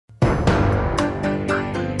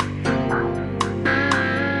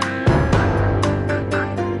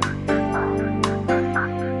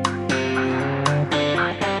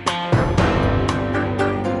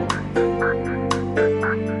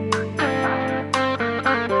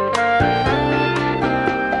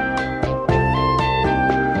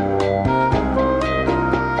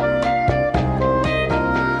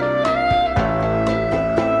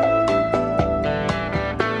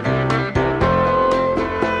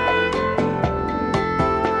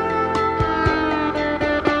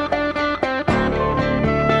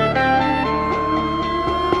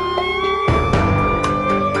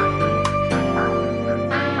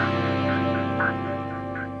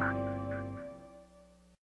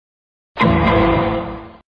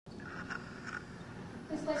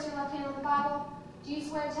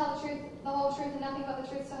swear to tell the truth, the whole truth, and nothing but the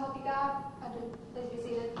truth, so help you God? I do. Please be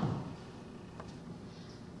seated.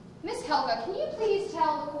 Miss Helga, can you please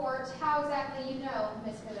tell the court how exactly you know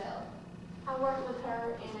Miss Cavell? I worked with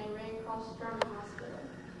her in a Red Cross German hospital.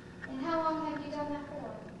 And how long have you done that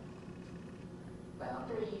for? About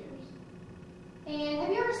 3 years. And have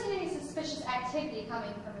you ever seen any suspicious activity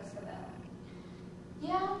coming from Miss Cavell?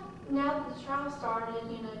 Yeah, now that the trial started,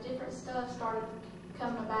 different stuff started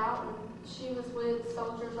coming about, and she was with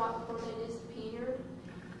soldiers right before they disappeared.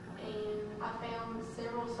 And I found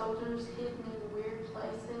several soldiers hidden in weird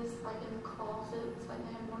places, like in the closets, like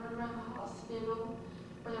they had wandered around the hospital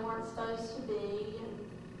where they weren't supposed to be, and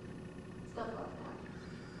stuff like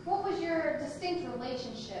that. What was your distinct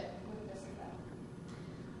relationship with Miss Cavell?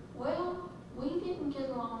 Well, we didn't get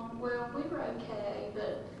along. Well, we were okay,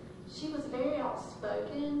 but she was very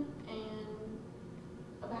outspoken and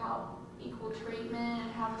about equal treatment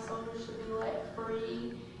and how the soldiers should be let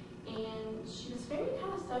free. And she was very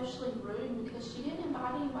kind of socially rude because she didn't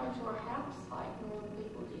invite anybody to her house like normal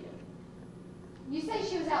people did. You say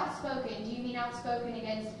she was outspoken. Do you mean outspoken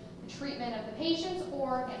against the treatment of the patients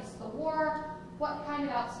or against the war? What kind of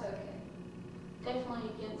outspoken?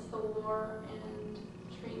 Definitely against the war, and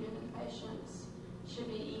treatment of patients should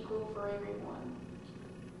be equal for everyone.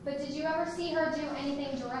 But did you ever see her do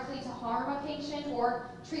anything directly to harm a patient or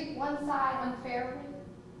treat one side unfairly?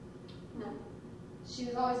 No. She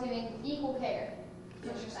was always giving equal care, is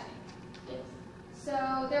what you're saying. Yes.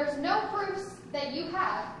 So there's no proofs that you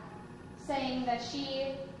have saying that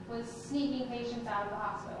she was sneaking patients out of the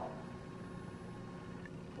hospital?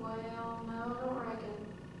 Well, no, I don't reckon.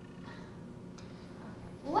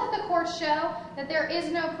 Let the court show that there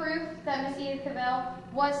is no proof that Miss Edith Cavell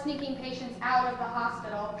was sneaking patients out of the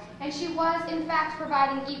hospital, and she was, in fact,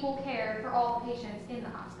 providing equal care for all the patients in the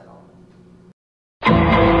hospital.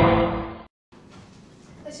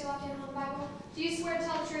 Place your left hand on the Bible. Do you swear to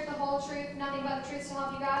tell the truth, the whole truth, nothing but the truth, so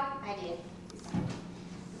help you God? I did.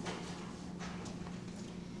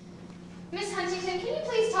 Miss Huntington, can you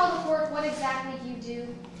please tell the court what exactly you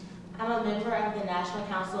do? I'm a member of the National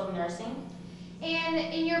Council of Nursing. And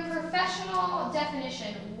in your professional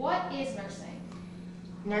definition, what is nursing?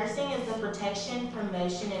 Nursing is the protection,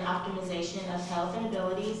 promotion, and optimization of health and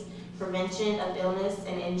abilities, prevention of illness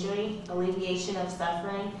and injury, alleviation of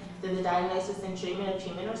suffering through the diagnosis and treatment of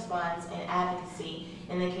treatment response, and advocacy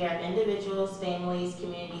in the care of individuals, families,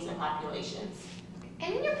 communities, and populations.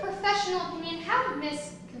 And in your professional opinion, how would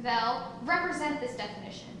Miss Cavell represent this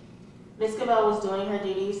definition? Ms. Cavell was doing her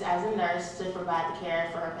duties as a nurse to provide the care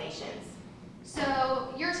for her patients.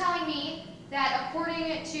 So you're telling me that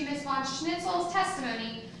according to Ms. von Schnitzel's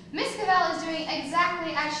testimony, Ms. Cavell is doing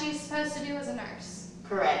exactly as she's supposed to do as a nurse?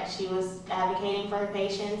 Correct. She was advocating for her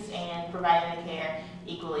patients and providing the care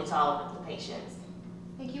equally to all of the patients.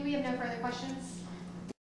 Thank you. We have no further questions.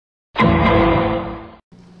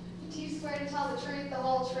 Do you swear to tell the truth, the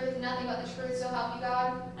whole truth, and nothing but the truth, so help you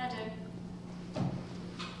God? I do.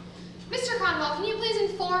 Mr. Conwell, can you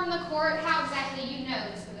please inform the court how exactly you know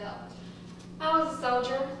Ms. Cavell? I was a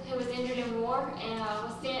soldier who was injured in war and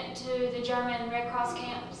was sent to the German Red Cross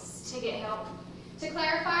camps to get help. To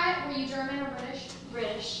clarify, were you German or British?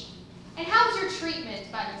 British. And how was your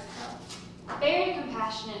treatment by Ms. Cavell? Very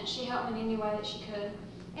compassionate. She helped me in any way that she could.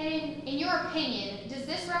 And in your opinion, does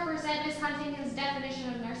this represent Ms. Huntington's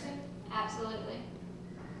definition of nursing? Absolutely.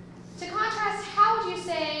 To contrast, how would you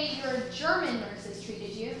say your German nurses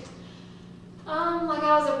treated you? Like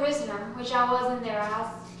I was a prisoner, which I was in their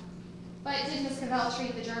eyes. But did Ms. Cavell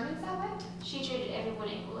treat the Germans that way? She treated everyone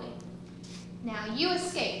equally. Now, you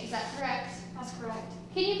escaped, is that correct? That's correct.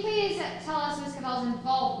 Can you please tell us Ms. Cavell's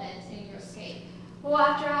involvement in your escape? Well,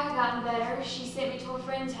 after I had gotten better, she sent me to a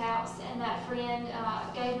friend's house, and that friend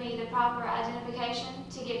gave me the proper identification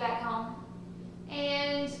to get back home.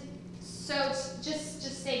 And so,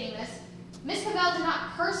 just stating this, Ms. Cavell did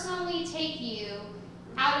not personally take you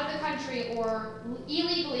out of the country or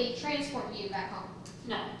illegally transport you back home?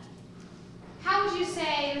 No. How would you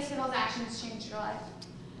say Ms. Cavell's actions changed your life?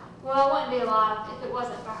 Well, I wouldn't be alive if it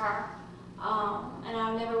wasn't for her. And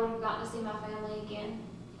I never would have gotten to see my family again.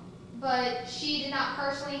 But she did not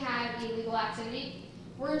personally have illegal activity.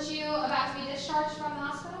 Weren't you about to be discharged from the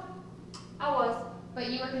hospital? I was. But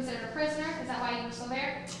you were considered a prisoner? Is that why you were still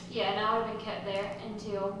there? Yeah, and I would have been kept there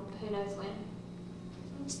until who knows when.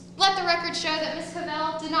 Let the record show that Ms.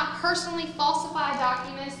 Cavell did not personally falsify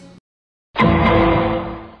documents.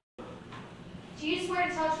 Do you swear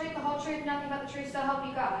to tell the truth, the whole truth, nothing but the truth, so help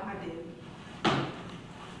you God? I do.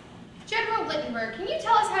 General Littenberg, can you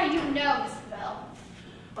tell us how you know Ms. Cavell?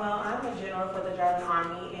 Well, I'm a general for the German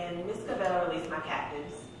Army, and Miss Cavell released my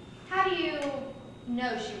captives. How do you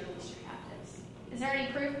know she released her captives. Is there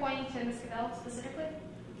any proof pointing to Ms. Cavell specifically?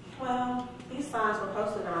 Well, these signs were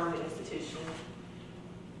posted around the institution.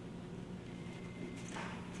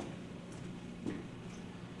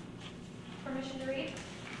 Permission to read?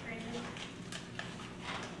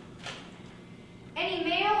 Any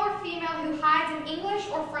male or female who hides an English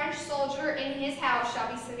or French soldier in his house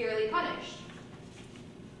shall be severely punished.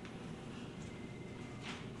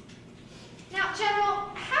 Now, General,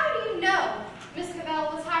 how do you know Miss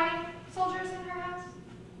Cavell was hiding soldiers in her house?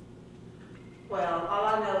 Well, all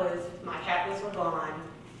I know is my captives were gone,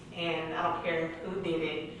 and I don't care who did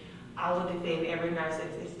it. I will defend every nurse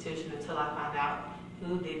at this institution until I find out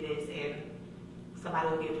who did this, and somebody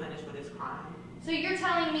will get punished for this crime. So you're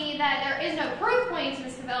telling me that there is no proof pointing to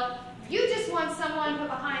Miss Cavell, you just want someone put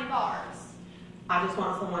behind bars? I just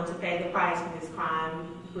want someone to pay the price for this crime.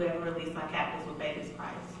 Whoever released my captives will pay this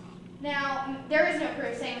price. Now, there is no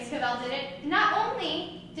proof saying Miss Cavell did it. Not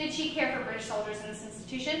only did she care for British soldiers in this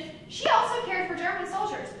institution, she also cared for German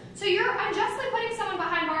soldiers. So you're unjustly putting someone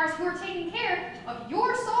behind bars who are taking care of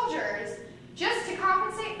your soldiers just to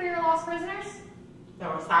compensate for your lost prisoners? There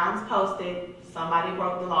were signs posted. Somebody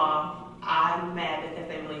broke the law. I'm mad because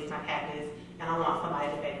they released my captives, and I want somebody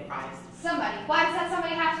to pay the price. Somebody? Why does that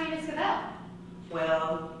somebody have to be Miss Cavell?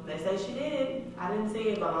 Well, they say she did. I didn't see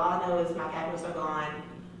it, but all I know is my captives are gone.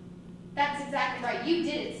 That's exactly right. You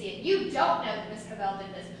didn't see it. You don't know that Miss Cavell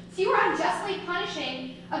did this. So you were unjustly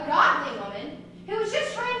punishing a godly woman who was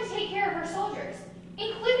just trying to take care of her soldiers,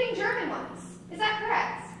 including German ones. Is that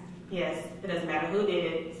correct? Yes, it doesn't matter who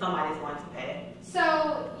did it. Somebody's going to pay.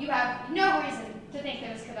 So you have no reason to think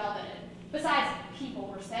that Miss Cavell did it, besides people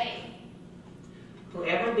were saying.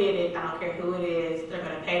 Whoever did it, I don't care who it is, they're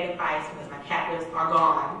going to pay the price because my captives are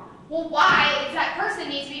gone. Well, why does that person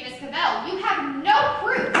need to be Miss Cavell? You have no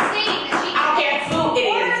proof stating that she... I don't care who it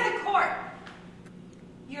is. Order the court.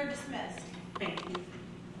 You're dismissed. Thank you.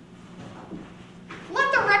 Let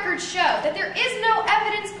the record show that there is no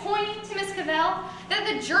evidence pointing to Miss Cavell that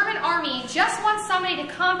the German army just wants somebody to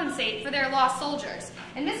compensate for their lost soldiers,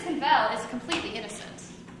 and Miss Cavell is completely innocent.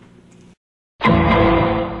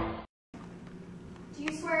 Do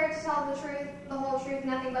you swear to tell the truth, the whole truth,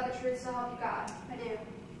 nothing but the truth, so help you God? I do.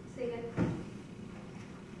 Seated.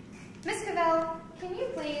 Miss Cavell, can you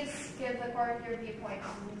please give the court your viewpoint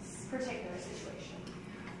on this particular situation?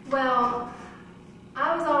 Well,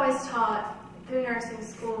 I was always taught through nursing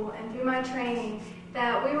school and through my training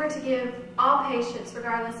that we were to give all patients,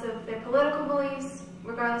 regardless of their political beliefs,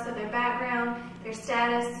 regardless of their background, their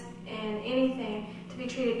status, and anything, to be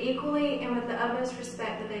treated equally and with the utmost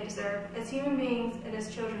respect that they deserve as human beings and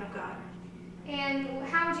as children of God. And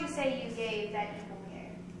how would you say you gave that equal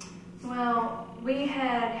care? Well, we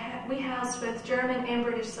housed both German and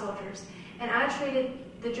British soldiers, and I treated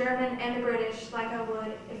the German and the British like I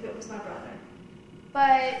would if it was my brother.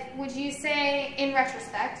 But would you say, in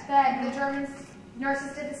retrospect, that the German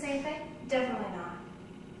nurses did the same thing? Definitely not.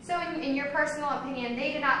 So in your personal opinion,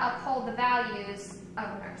 they did not uphold the values of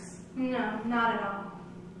a nurse? No, not at all.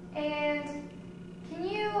 And can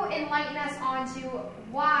you enlighten us on to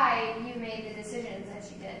why you made the decisions that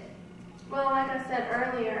you did? Well, like I said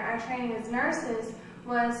earlier, our training as nurses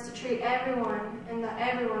was to treat everyone and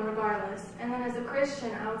everyone regardless. And then as a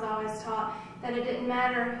Christian, I was always taught that it didn't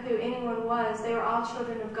matter who anyone was. They were all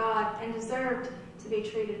children of God and deserved to be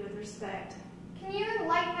treated with respect. Can you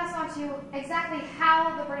enlighten us on to exactly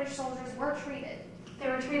how the British soldiers were treated? They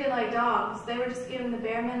were treated like dogs. They were just given the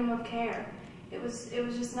bare minimum of care. It was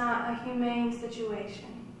just not a humane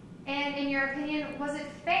situation. And in your opinion, was it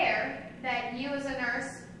fair that you as a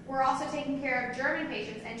nurse were also taking care of German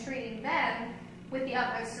patients and treating them with the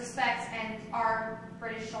utmost respect, and our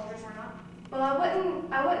British soldiers were not? Well,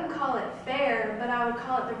 I wouldn't call it fair, but I would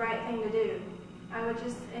call it the right thing to do. I would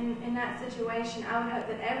just, in that situation, I would hope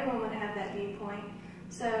that everyone would have that viewpoint.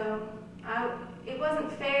 So, it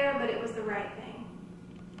wasn't fair, but it was the right thing.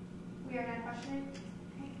 We are not questioning.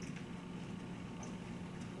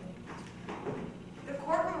 The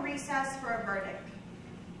court will recess for a verdict.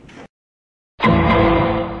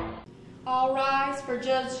 All rise for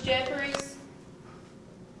Judge Jeffries.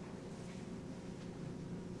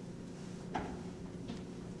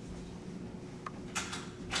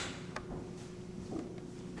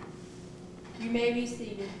 You may be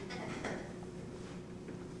seated.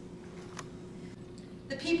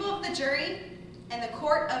 The people of the jury and the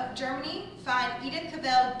court of Germany find Edith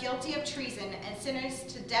Cavell guilty of treason and sentenced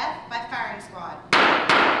to death by firing squad.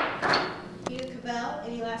 Edith Cavell,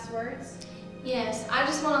 any last words? Yes, I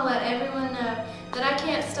just want to let everyone know that I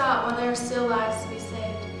can't stop while there are still lives to be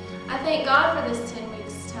saved. I thank God for this 10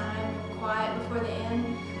 weeks time of quiet before the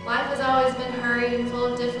end, Life has always been hurried and full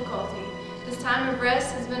of difficulty. This time of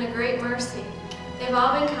rest has been a great mercy. They've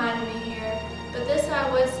all been kind to me here, but this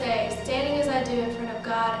I would say, standing as I do in front of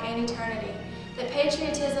God and eternity, that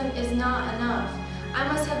patriotism is not enough. I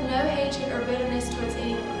must have no hatred or bitterness towards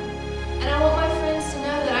anyone. And I want my friends to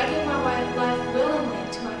know that I give my life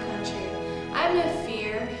willingly to my country. I have no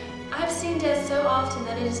fear. I have seen death so often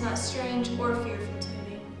that it is not strange or fearful.